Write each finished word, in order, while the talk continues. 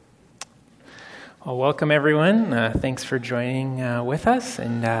Well, welcome everyone. Thanks for joining with us,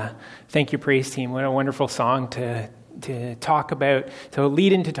 and thank you, praise team. What a wonderful song to talk about, to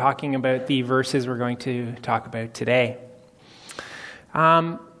lead into talking about the verses we're going to talk about today.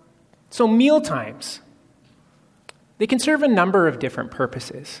 So meal times, they can serve a number of different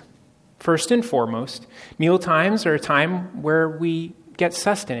purposes. First and foremost, meal times are a time where we get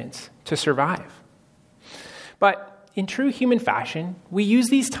sustenance to survive. But in true human fashion, we use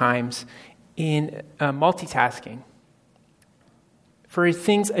these times in multitasking for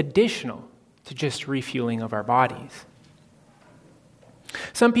things additional to just refueling of our bodies.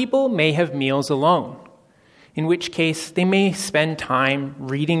 Some people may have meals alone, in which case they may spend time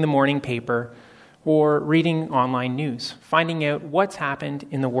reading the morning paper or reading online news, finding out what's happened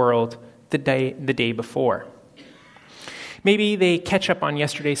in the world the day before. Maybe they catch up on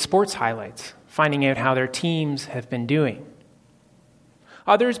yesterday's sports highlights, finding out how their teams have been doing.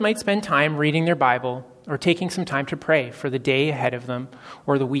 Others might spend time reading their Bible or taking some time to pray for the day ahead of them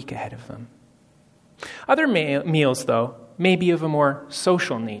or the week ahead of them. Other meals, though, may be of a more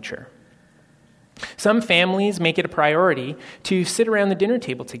social nature. Some families make it a priority to sit around the dinner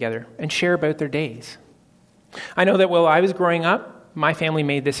table together and share about their days. I know that while I was growing up, my family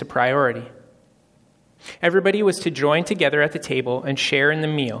made this a priority. Everybody was to join together at the table and share in the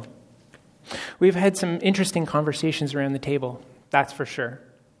meal. We've had some interesting conversations around the table, that's for sure.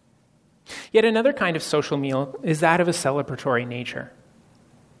 Yet another kind of social meal is that of a celebratory nature.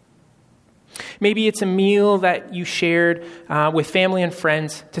 Maybe it's a meal that you shared with family and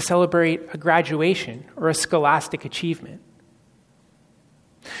friends to celebrate a graduation or a scholastic achievement.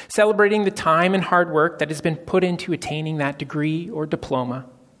 Celebrating the time and hard work that has been put into attaining that degree or diploma.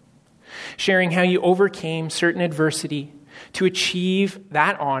 Sharing how you overcame certain adversity to achieve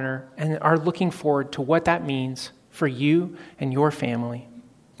that honor and are looking forward to what that means for you and your family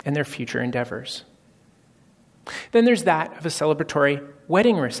and their future endeavors. Then there's that of a celebratory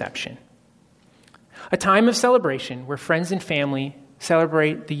wedding reception. A time of celebration where friends and family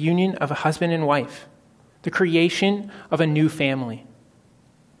celebrate the union of a husband and wife, the creation of a new family.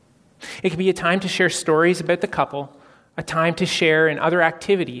 It can be a time to share stories about the couple, a time to share in other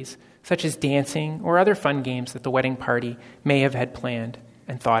activities such as dancing or other fun games that the wedding party may have had planned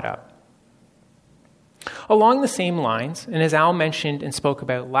and thought up. Along the same lines, and as Al mentioned and spoke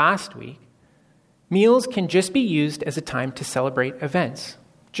about last week, meals can just be used as a time to celebrate events,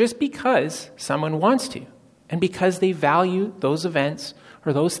 just because someone wants to, and because they value those events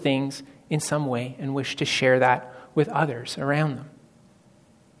or those things in some way and wish to share that with others around them.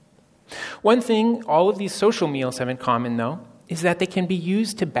 One thing all of these social meals have in common, though, is that they can be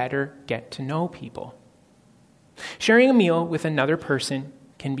used to better get to know people. Sharing a meal with another person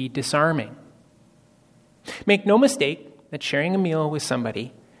can be disarming. Make no mistake that sharing a meal with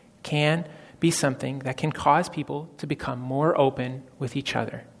somebody can be something that can cause people to become more open with each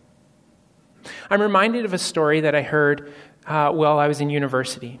other. I'm reminded of a story that I heard while I was in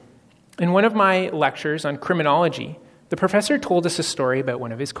university. In one of my lectures on criminology, the professor told us a story about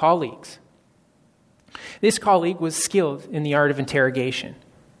one of his colleagues. This colleague was skilled in the art of interrogation.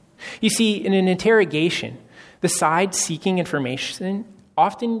 You see, in an interrogation, the side seeking information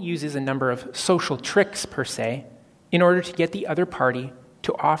often uses a number of social tricks, per se, in order to get the other party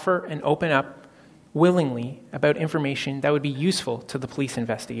to offer and open up willingly about information that would be useful to the police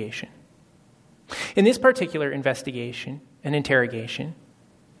investigation. In this particular investigation and interrogation,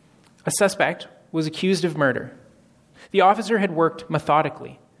 a suspect was accused of murder. The officer had worked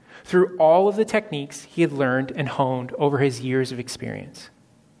methodically through all of the techniques he had learned and honed over his years of experience.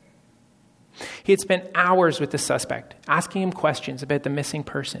 He had spent hours with the suspect, asking him questions about the missing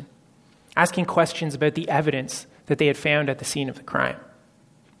person, asking questions about the evidence that they had found at the scene of the crime.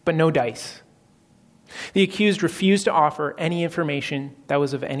 But no dice. The accused refused to offer any information that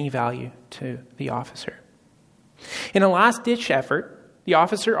was of any value to the officer. In a last-ditch effort, the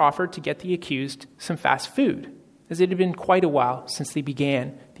officer offered to get the accused some fast food, as it had been quite a while since they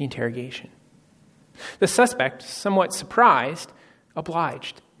began the interrogation. The suspect, somewhat surprised,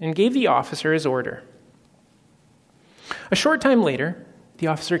 obliged and gave the officer his order. A short time later, the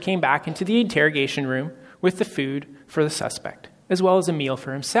officer came back into the interrogation room with the food for the suspect, as well as a meal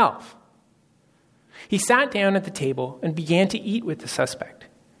for himself. He sat down at the table and began to eat with the suspect,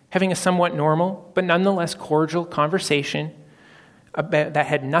 having a somewhat normal but nonetheless cordial conversation that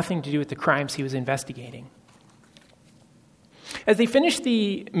had nothing to do with the crimes he was investigating. As they finished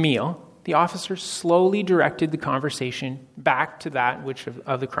the meal, the officer slowly directed the conversation back to that which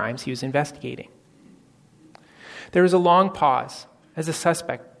of the crimes he was investigating. There was a long pause as the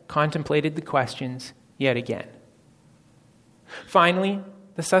suspect contemplated the questions yet again. Finally,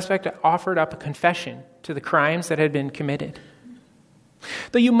 the suspect offered up a confession to the crimes that had been committed.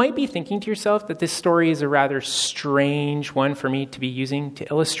 Though you might be thinking to yourself that this story is a rather strange one for me to be using to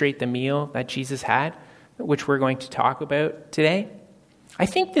illustrate the meal that Jesus had, which we're going to talk about today, I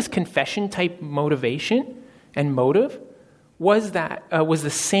think this confession-type motivation and motive was the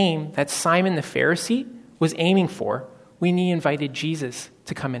same that Simon the Pharisee was aiming for when he invited Jesus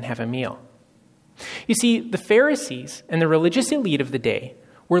to come and have a meal. You see, the Pharisees and the religious elite of the day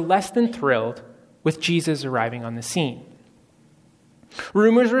were less than thrilled with Jesus arriving on the scene.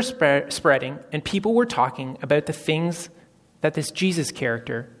 Rumors were spreading, and people were talking about the things that this Jesus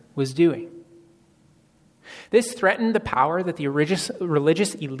character was doing. This threatened the power that the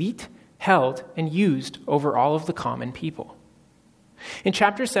religious elite held and used over all of the common people. In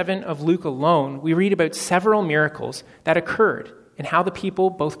chapter 7 of Luke alone, we read about several miracles that occurred and how the people,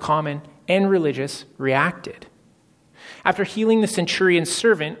 both common and religious, reacted. After healing the centurion's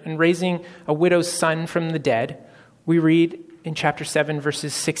servant and raising a widow's son from the dead, we read in chapter 7,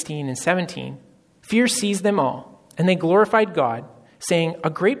 verses 16 and 17, fear seized them all, and they glorified God, saying, a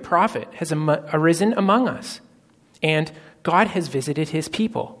great prophet has arisen among us, and God has visited his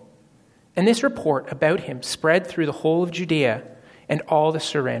people. And this report about him spread through the whole of Judea and all the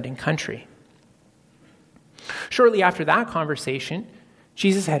surrounding country. Shortly after that conversation,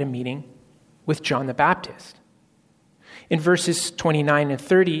 Jesus had a meeting with John the Baptist. In verses 29 and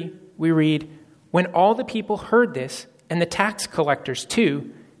 30, we read, when all the people heard this, and the tax collectors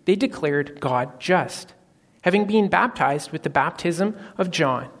too, they declared God just, having been baptized with the baptism of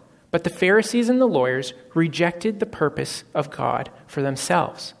John. But the Pharisees and the lawyers rejected the purpose of God for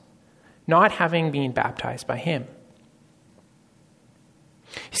themselves, not having been baptized by him.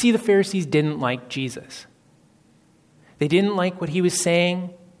 You see, the Pharisees didn't like Jesus. They didn't like what he was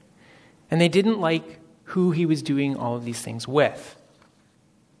saying, and they didn't like who he was doing all of these things with.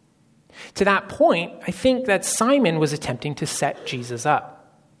 To that point, I think that Simon was attempting to set Jesus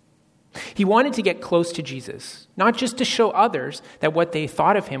up. He wanted to get close to Jesus, not just to show others that what they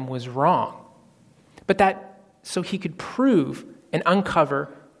thought of him was wrong, but that so he could prove and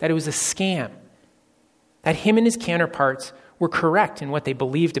uncover that it was a scam, that him and his counterparts were correct in what they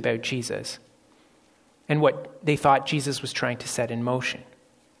believed about Jesus and what they thought Jesus was trying to set in motion.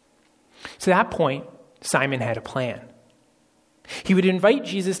 To that point, Simon had a plan. He would invite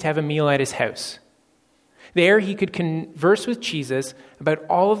Jesus to have a meal at his house. There he could converse with Jesus about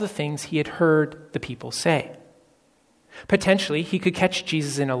all of the things he had heard the people say. Potentially, he could catch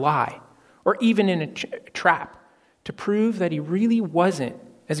Jesus in a lie or even in a trap to prove that he really wasn't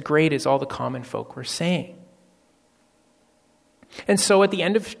as great as all the common folk were saying. And so at the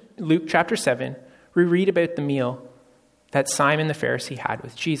end of Luke chapter 7, we read about the meal that Simon the Pharisee had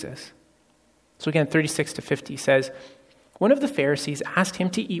with Jesus. So again, 36 to 50 says, one of the Pharisees asked him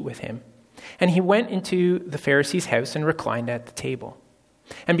to eat with him, and he went into the Pharisee's house and reclined at the table.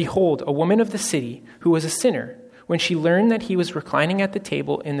 And behold, a woman of the city, who was a sinner, when she learned that he was reclining at the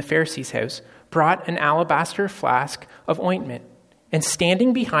table in the Pharisee's house, brought an alabaster flask of ointment, and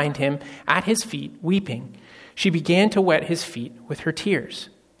standing behind him at his feet, weeping, she began to wet his feet with her tears,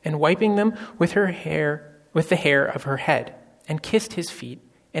 and wiping them with the hair of her head, and kissed his feet,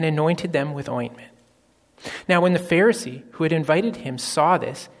 and anointed them with ointment. Now when the Pharisee who had invited him saw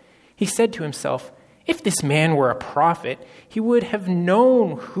this, he said to himself, if this man were a prophet, he would have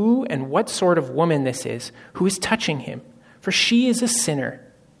known who and what sort of woman this is who is touching him, for she is a sinner.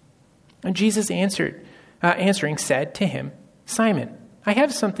 And Jesus answering said to him, Simon, I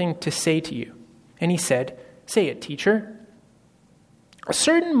have something to say to you. And he said, say it, teacher. A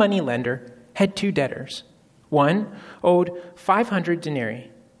certain money lender had 2 debtors. One owed 500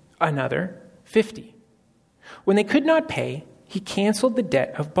 denarii, another 50. When they could not pay, he canceled the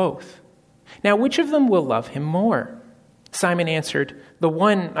debt of both. Now, which of them will love him more? Simon answered, the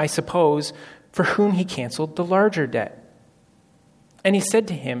one, I suppose, for whom he canceled the larger debt. And he said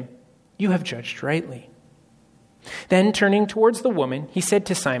to him, you have judged rightly. Then turning towards the woman, he said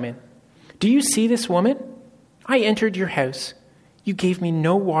to Simon, do you see this woman? I entered your house. You gave me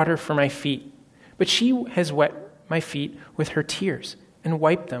no water for my feet, but she has wet my feet with her tears and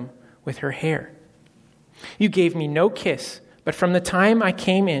wiped them with her hair. You gave me no kiss, but from the time I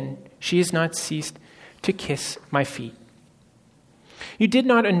came in, she has not ceased to kiss my feet. You did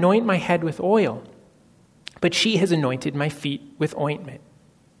not anoint my head with oil, but she has anointed my feet with ointment.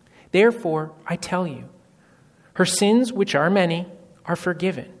 Therefore, I tell you, her sins, which are many, are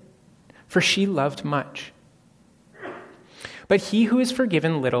forgiven, for she loved much. But he who is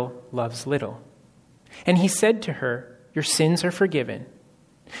forgiven little loves little. And he said to her, your sins are forgiven.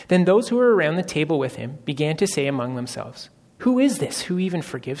 Then those who were around the table with him began to say among themselves, "Who is this who even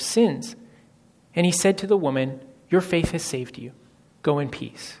forgives sins?" And he said to the woman, "Your faith has saved you. Go in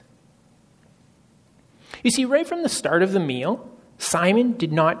peace." You see, right from the start of the meal, Simon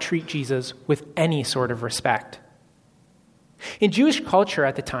did not treat Jesus with any sort of respect. In Jewish culture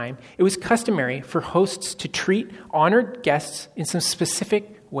at the time, it was customary for hosts to treat honored guests in some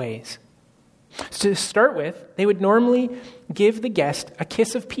specific ways. So to start with, they would normally give the guest a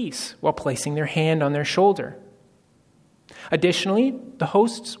kiss of peace while placing their hand on their shoulder. Additionally, the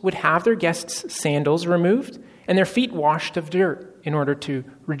hosts would have their guests' sandals removed and their feet washed of dirt in order to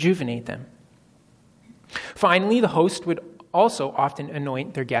rejuvenate them. Finally, the host would also often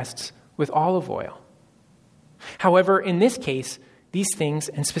anoint their guests with olive oil. However, in this case, these things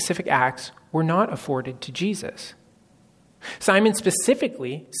and specific acts were not afforded to Jesus. Simon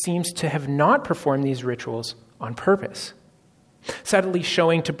specifically seems to have not performed these rituals on purpose, subtly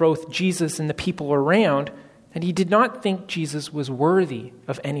showing to both Jesus and the people around that he did not think Jesus was worthy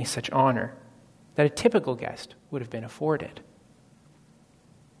of any such honor that a typical guest would have been afforded.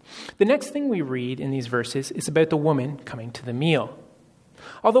 The next thing we read in these verses is about the woman coming to the meal.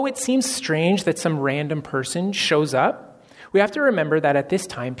 Although it seems strange that some random person shows up, we have to remember that at this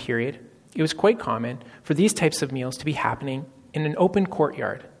time period, it was quite common for these types of meals to be happening in an open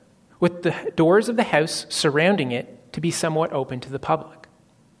courtyard, with the doors of the house surrounding it to be somewhat open to the public.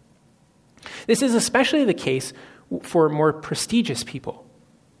 This is especially the case for more prestigious people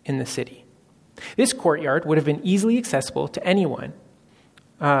in the city. This courtyard would have been easily accessible to anyone,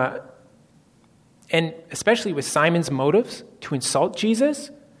 and especially with Simon's motives to insult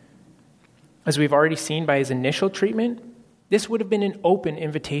Jesus, as we've already seen by his initial treatment, this would have been an open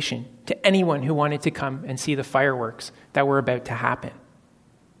invitation to anyone who wanted to come and see the fireworks that were about to happen.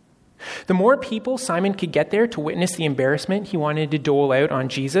 The more people Simon could get there to witness the embarrassment he wanted to dole out on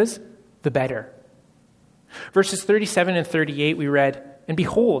Jesus, the better. Verses 37 and 38 we read, "And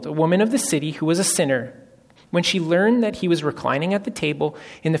behold, a woman of the city who was a sinner, when she learned that he was reclining at the table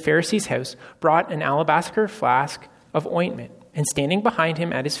in the Pharisee's house, brought an alabaster flask of ointment, and standing behind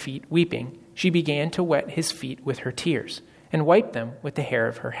him at his feet, weeping, she began to wet his feet with her tears, and wiped them with the hair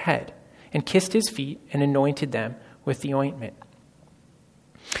of her head, and kissed his feet, and anointed them with the ointment."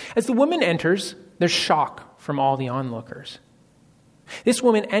 As the woman enters, there's shock from all the onlookers. This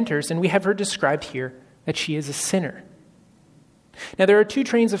woman enters, and we have her described here that she is a sinner. Now, there are two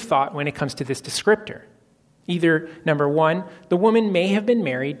trains of thought when it comes to this descriptor. Either, number one, the woman may have been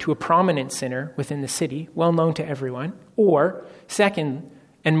married to a prominent sinner within the city, well known to everyone, or, second,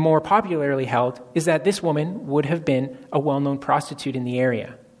 and more popularly held, is that this woman would have been a well-known prostitute in the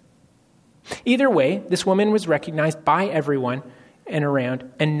area. Either way, this woman was recognized by everyone and around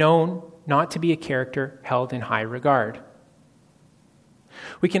and known not to be a character held in high regard.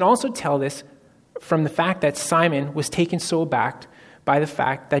 We can also tell this from the fact that Simon was taken so aback by the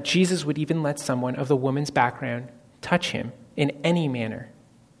fact that Jesus would even let someone of the woman's background touch him in any manner.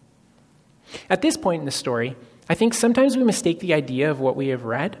 At this point in the story, I think sometimes we mistake the idea of what we have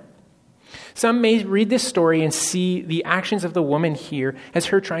read. Some may read this story and see the actions of the woman here as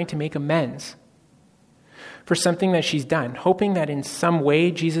her trying to make amends for something that she's done, hoping that in some way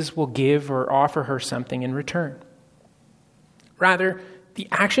Jesus will give or offer her something in return. Rather, the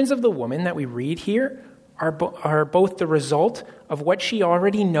actions of the woman that we read here are both the result of what she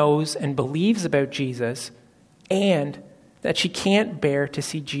already knows and believes about Jesus, and that she can't bear to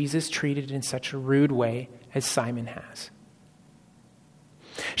see Jesus treated in such a rude way as Simon has.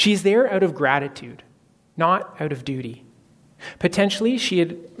 She's there out of gratitude, not out of duty. Potentially, she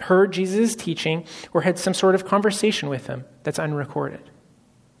had heard Jesus' teaching or had some sort of conversation with him that's unrecorded.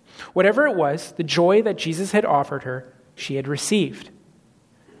 Whatever it was, the joy that Jesus had offered her, she had received.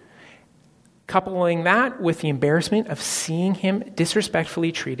 Coupling that with the embarrassment of seeing him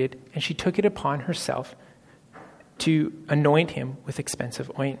disrespectfully treated, and she took it upon herself to anoint him with expensive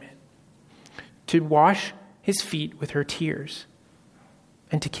ointment, to wash his feet with her tears,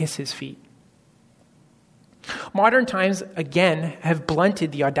 and to kiss his feet. Modern times, again, have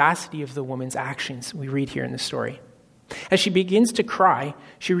blunted the audacity of the woman's actions we read here in the story. As she begins to cry,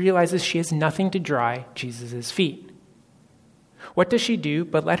 she realizes she has nothing to dry Jesus' feet. What does she do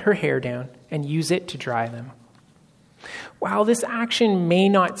but let her hair down and use it to dry them? While this action may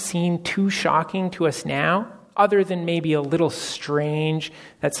not seem too shocking to us now, other than maybe a little strange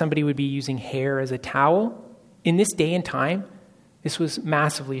that somebody would be using hair as a towel, in this day and time, this was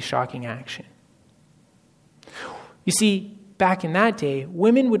massively shocking action. You see, back in that day,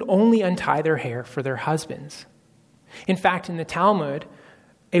 women would only untie their hair for their husbands. In fact, in the Talmud,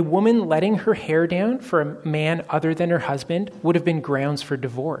 a woman letting her hair down for a man other than her husband would have been grounds for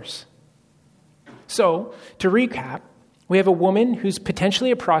divorce. So, to recap, We have a woman who's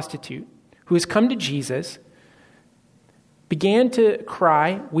potentially a prostitute, who has come to Jesus, began to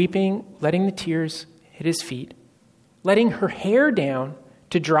cry, weeping, letting the tears hit his feet, letting her hair down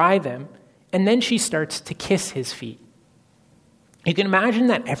to dry them, and then she starts to kiss his feet. You can imagine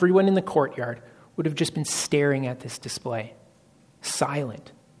that everyone in the courtyard would have just been staring at this display,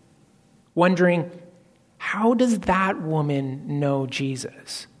 silent, wondering, how does that woman know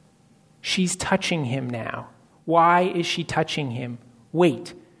Jesus? She's touching him now. Why is she touching him?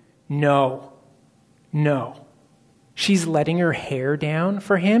 Wait, no. She's letting her hair down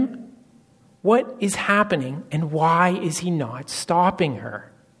for him? What is happening, and why is he not stopping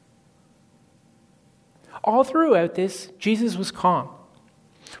her? All throughout this, Jesus was calm,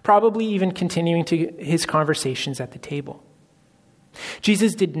 probably even continuing to his conversations at the table.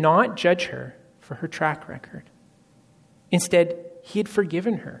 Jesus did not judge her for her track record. Instead, he had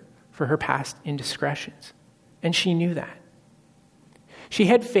forgiven her for her past indiscretions, and she knew that. She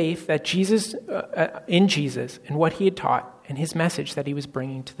had faith that in Jesus and what he had taught and his message that he was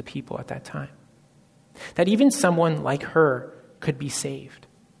bringing to the people at that time. That even someone like her could be saved.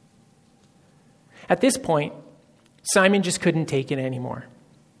 At this point, Simon just couldn't take it anymore.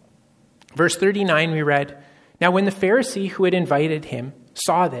 Verse 39 we read, "Now when the Pharisee who had invited him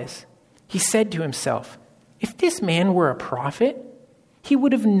saw this, he said to himself, 'If this man were a prophet, he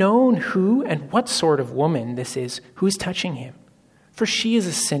would have known who and what sort of woman this is who is touching him, for she is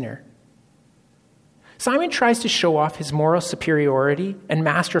a sinner.'" Simon tries to show off his moral superiority and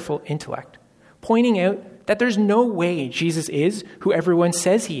masterful intellect, pointing out that there's no way Jesus is who everyone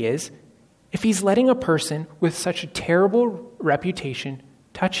says he is if he's letting a person with such a terrible reputation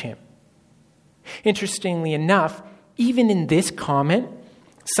touch him. Interestingly enough, even in this comment,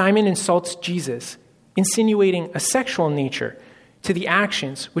 Simon insults Jesus, insinuating a sexual nature to the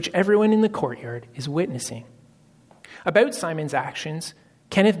actions which everyone in the courtyard is witnessing. About Simon's actions,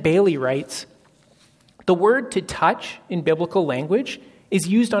 Kenneth Bailey writes, "The word to touch in biblical language is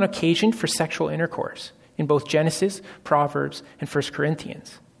used on occasion for sexual intercourse in both Genesis, Proverbs, and 1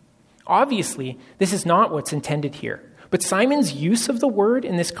 Corinthians. Obviously, this is not what's intended here, but Simon's use of the word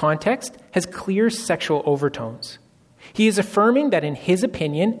in this context has clear sexual overtones. He is affirming that in his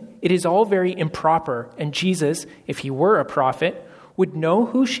opinion, it is all very improper, and Jesus, if he were a prophet, would know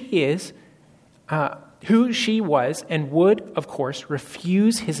who she was, and would, of course,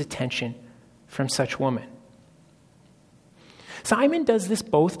 refuse his attention from such woman. Simon does this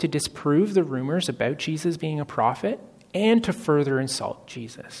both to disprove the rumors about Jesus being a prophet and to further insult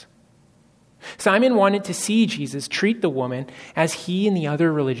Jesus. Simon wanted to see Jesus treat the woman as he and the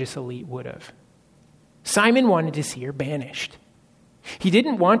other religious elite would have. Simon wanted to see her banished. He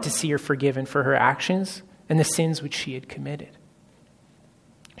didn't want to see her forgiven for her actions and the sins which she had committed.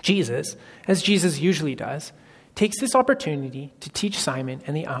 Jesus, as Jesus usually does, takes this opportunity to teach Simon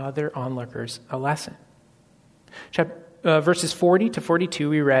and the other onlookers a lesson. Verses 40 to 42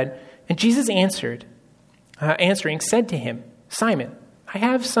 we read, "And Jesus answering said to him, 'Simon, I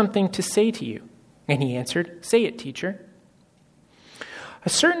have something to say to you.' And he answered, 'Say it, teacher.' A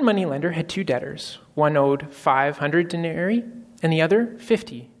certain moneylender had two debtors. One owed 500 denarii and the other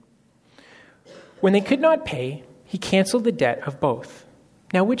 50. When they could not pay, he canceled the debt of both.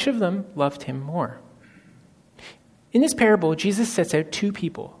 Now which of them loved him more?" In this parable, Jesus sets out two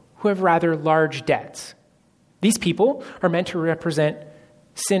people who have rather large debts. These people are meant to represent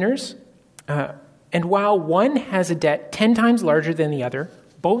sinners, and while one has a debt 10 times larger than the other,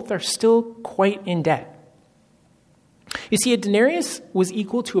 both are still quite in debt. You see, a denarius was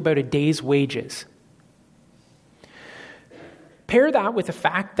equal to about a day's wages. Pair that with the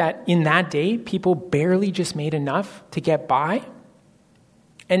fact that in that day, people barely just made enough to get by,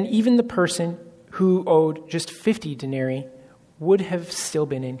 and even the person who owed just 50 denarii would have still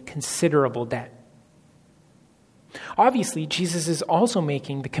been in considerable debt. Obviously, Jesus is also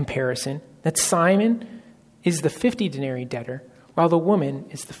making the comparison that Simon is the 50 denarii debtor, while the woman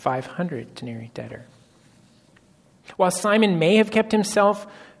is the 500 denarii debtor. While Simon may have kept himself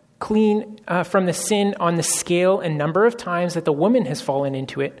clean from the sin on the scale and number of times that the woman has fallen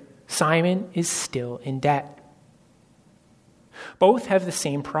into it, Simon is still in debt. Both have the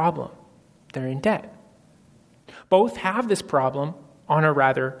same problem. They're in debt. Both have this problem on a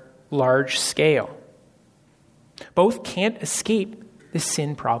rather large scale. Both can't escape the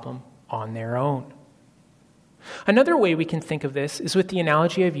sin problem on their own. Another way we can think of this is with the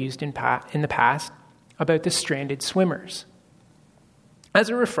analogy I've used in the past about the stranded swimmers. As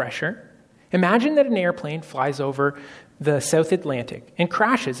a refresher, imagine that an airplane flies over the South Atlantic and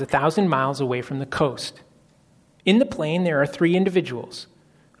crashes 1,000 miles away from the coast. In the plane, there are 3 individuals: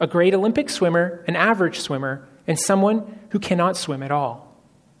 a great Olympic swimmer, an average swimmer, and someone who cannot swim at all.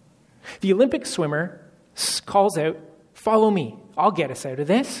 The Olympic swimmer calls out, "Follow me, I'll get us out of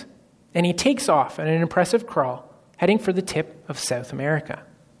this." And he takes off on an impressive crawl, heading for the tip of South America,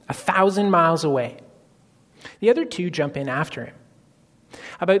 1,000 miles away. The other two jump in after him.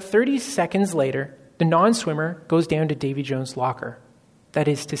 About 30 seconds later, the non-swimmer goes down to Davy Jones' locker. That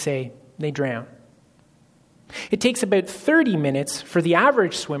is to say, they drown. It takes about 30 minutes for the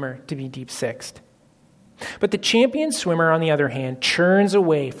average swimmer to be deep sixed. But the champion swimmer, on the other hand, churns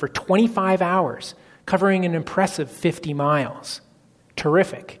away for 25 hours, covering an impressive 50 miles.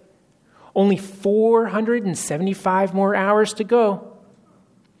 Terrific. Only 475 more hours to go.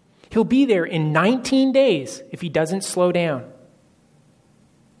 He'll be there in 19 days if he doesn't slow down.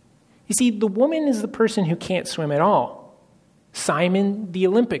 You see, the woman is the person who can't swim at all. Simon, the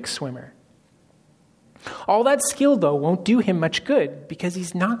Olympic swimmer. All that skill, though, won't do him much good because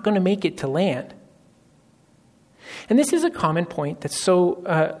he's not going to make it to land. And this is a common point that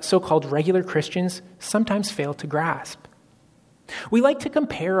so-called regular Christians sometimes fail to grasp. We like to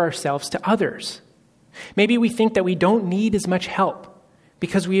compare ourselves to others. Maybe we think that we don't need as much help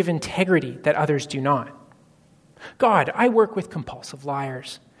because we have integrity that others do not. God, I work with compulsive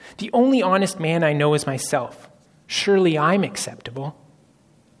liars. The only honest man I know is myself. Surely I'm acceptable.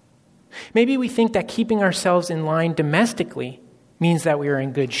 Maybe we think that keeping ourselves in line domestically means that we are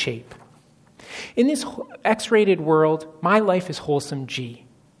in good shape. In this X-rated world, my life is wholesome G.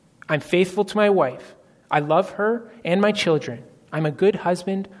 I'm faithful to my wife. I love her and my children. I'm a good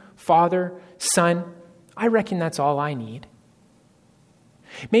husband, father, son. I reckon that's all I need.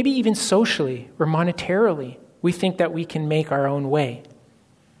 Maybe even socially or monetarily, we think that we can make our own way.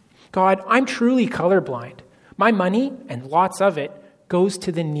 God, I'm truly colorblind. My money, and lots of it, goes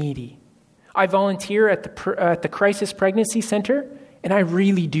to the needy. I volunteer at the Crisis Pregnancy Center, and I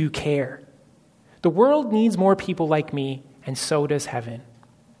really do care. The world needs more people like me, and so does heaven.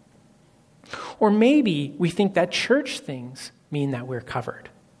 Or maybe we think that church things mean that we're covered.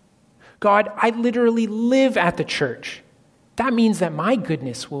 God, I literally live at the church. That means that my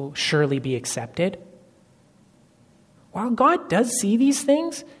goodness will surely be accepted. While God does see these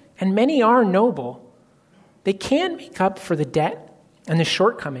things, and many are noble, they can't make up for the debt and the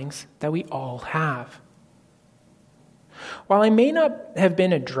shortcomings that we all have. While I may not have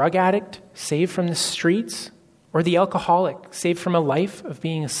been a drug addict saved from the streets, or the alcoholic saved from a life of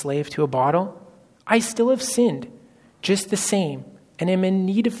being a slave to a bottle, I still have sinned just the same and am in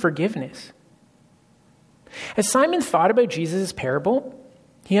need of forgiveness. As Simon thought about Jesus' parable,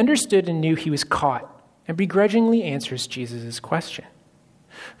 he understood and knew he was caught and begrudgingly answers Jesus' question.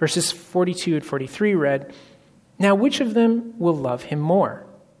 Verses 42 and 43 read, "Now which of them will love him more?"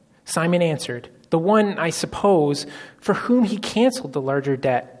 Simon answered, "The one, I suppose, for whom he canceled the larger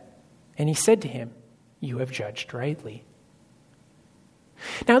debt." And he said to him, "You have judged rightly."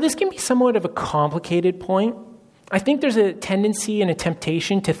 Now this can be somewhat of a complicated point. I think there's a tendency and a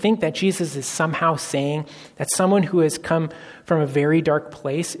temptation to think that Jesus is somehow saying that someone who has come from a very dark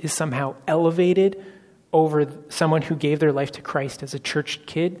place is somehow elevated over someone who gave their life to Christ as a church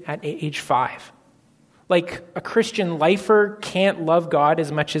kid at age 5. Like a Christian lifer can't love God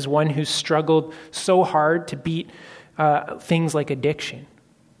as much as one who's struggled so hard to beat things like addiction.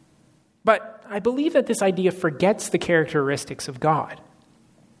 But I believe that this idea forgets the characteristics of God.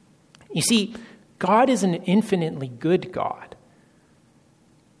 You see, God is an infinitely good God.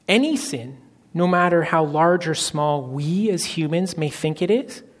 Any sin, no matter how large or small we as humans may think it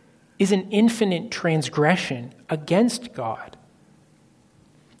is an infinite transgression against God.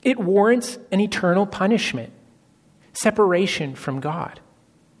 It warrants an eternal punishment, separation from God.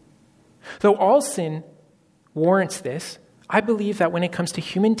 Though all sin warrants this, I believe that when it comes to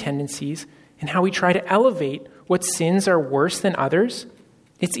human tendencies and how we try to elevate what sins are worse than others,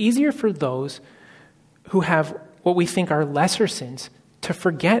 it's easier for those who have what we think are lesser sins to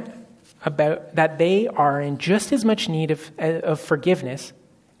forget about that they are in just as much need of forgiveness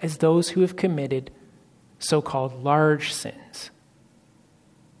as those who have committed so-called large sins.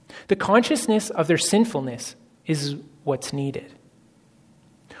 The consciousness of their sinfulness is what's needed.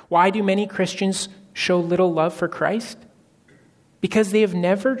 Why do many Christians show little love for Christ? Because they have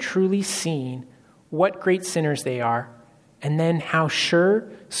never truly seen what great sinners they are, and then how sure,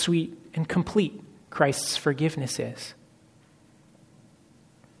 sweet, and complete Christ's forgiveness is.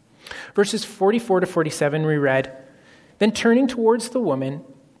 Verses 44 to 47 we read, "Then turning towards the woman,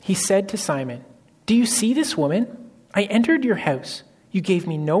 he said to Simon, 'Do you see this woman? I entered your house. You gave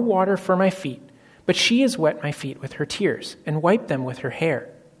me no water for my feet, but she has wet my feet with her tears and wiped them with her hair.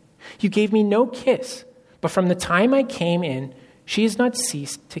 You gave me no kiss, but from the time I came in, she has not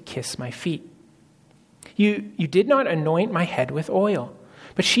ceased to kiss my feet. You did not anoint my head with oil,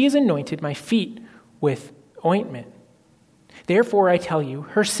 but she has anointed my feet with ointment. Therefore I tell you,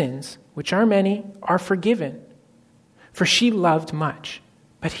 her sins, which are many, are forgiven. For she loved much,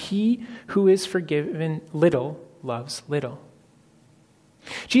 but he who is forgiven little loves little."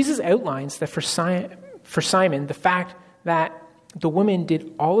 Jesus outlines that for Simon, the fact that the woman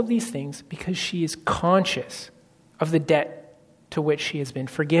did all of these things because she is conscious of the debt to which she has been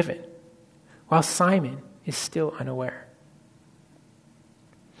forgiven, while Simon is still unaware.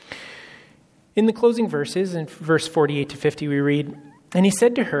 In the closing verses, in verse 48 to 50, we read, "And he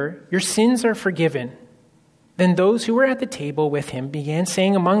said to her, 'Your sins are forgiven.' Then those who were at the table with him began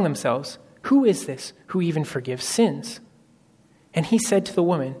saying among themselves, 'Who is this who even forgives sins?' And he said to the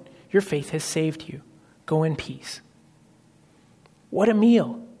woman, 'Your faith has saved you. Go in peace.'" What a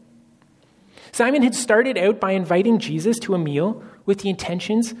meal. Simon had started out by inviting Jesus to a meal with the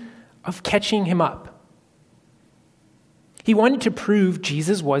intentions of catching him up. He wanted to prove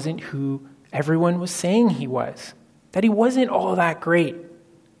Jesus wasn't who everyone was saying he was, that he wasn't all that great,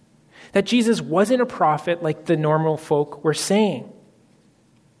 that Jesus wasn't a prophet like the normal folk were saying.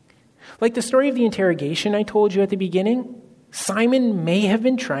 Like the story of the interrogation I told you at the beginning, Simon may have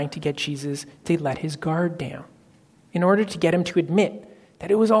been trying to get Jesus to let his guard down in order to get him to admit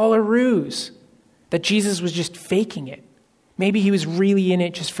that it was all a ruse, that Jesus was just faking it. Maybe he was really in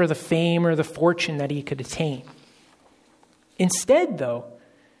it just for the fame or the fortune that he could attain. Instead, though,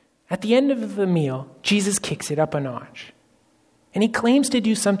 at the end of the meal, Jesus kicks it up a notch. And he claims to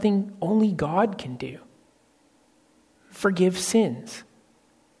do something only God can do: forgive sins.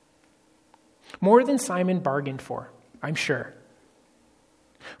 More than Simon bargained for, I'm sure.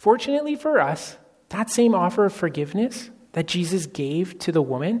 Fortunately for us, that same offer of forgiveness that Jesus gave to the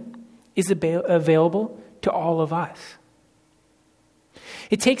woman is available to all of us.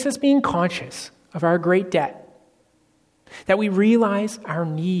 It takes us being conscious of our great debt, that we realize our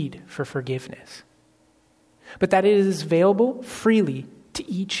need for forgiveness, but that it is available freely to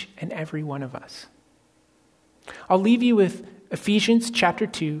each and every one of us. I'll leave you with Ephesians chapter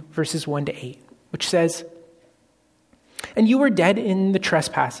 2, verses 1 to 8, which says, "And you were dead in the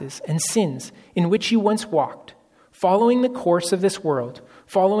trespasses and sins in which you once walked, following the course of this world,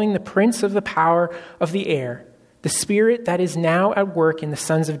 following the prince of the power of the air, the spirit that is now at work in the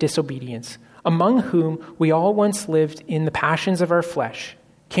sons of disobedience, among whom we all once lived in the passions of our flesh,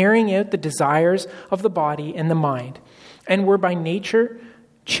 carrying out the desires of the body and the mind, and were by nature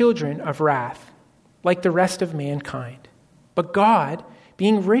children of wrath, like the rest of mankind. But God,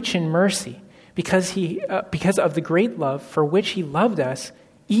 being rich in mercy, because of the great love for which he loved us,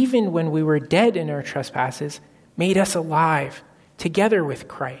 even when we were dead in our trespasses, made us alive together with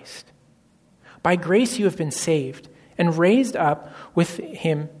Christ. By grace you have been saved, and raised up with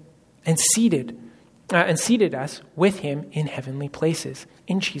him, and seated us with him in heavenly places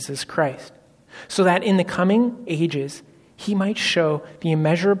in Jesus Christ, so that in the coming ages he might show the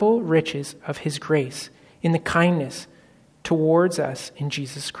immeasurable riches of his grace in the kindness towards us in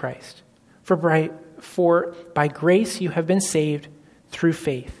Jesus Christ. For by grace you have been saved through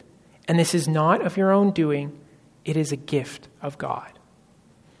faith, and this is not of your own doing, it is a gift of God."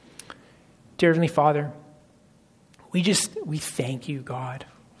 Dear Heavenly Father, we thank you, God,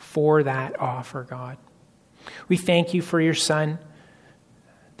 for that offer, God. We thank you for your Son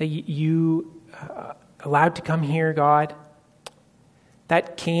that you allowed to come here, God,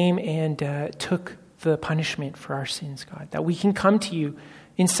 that came and took the punishment for our sins, God, that we can come to you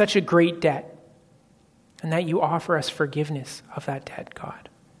in such a great debt, and that you offer us forgiveness of that debt, God.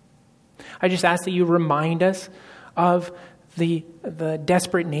 I just ask that you remind us of the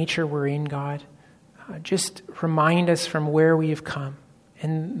desperate nature we're in, God. Just remind us from where we have come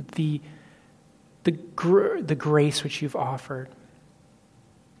and the grace which you've offered.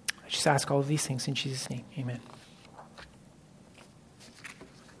 I just ask all of these things in Jesus' name. Amen.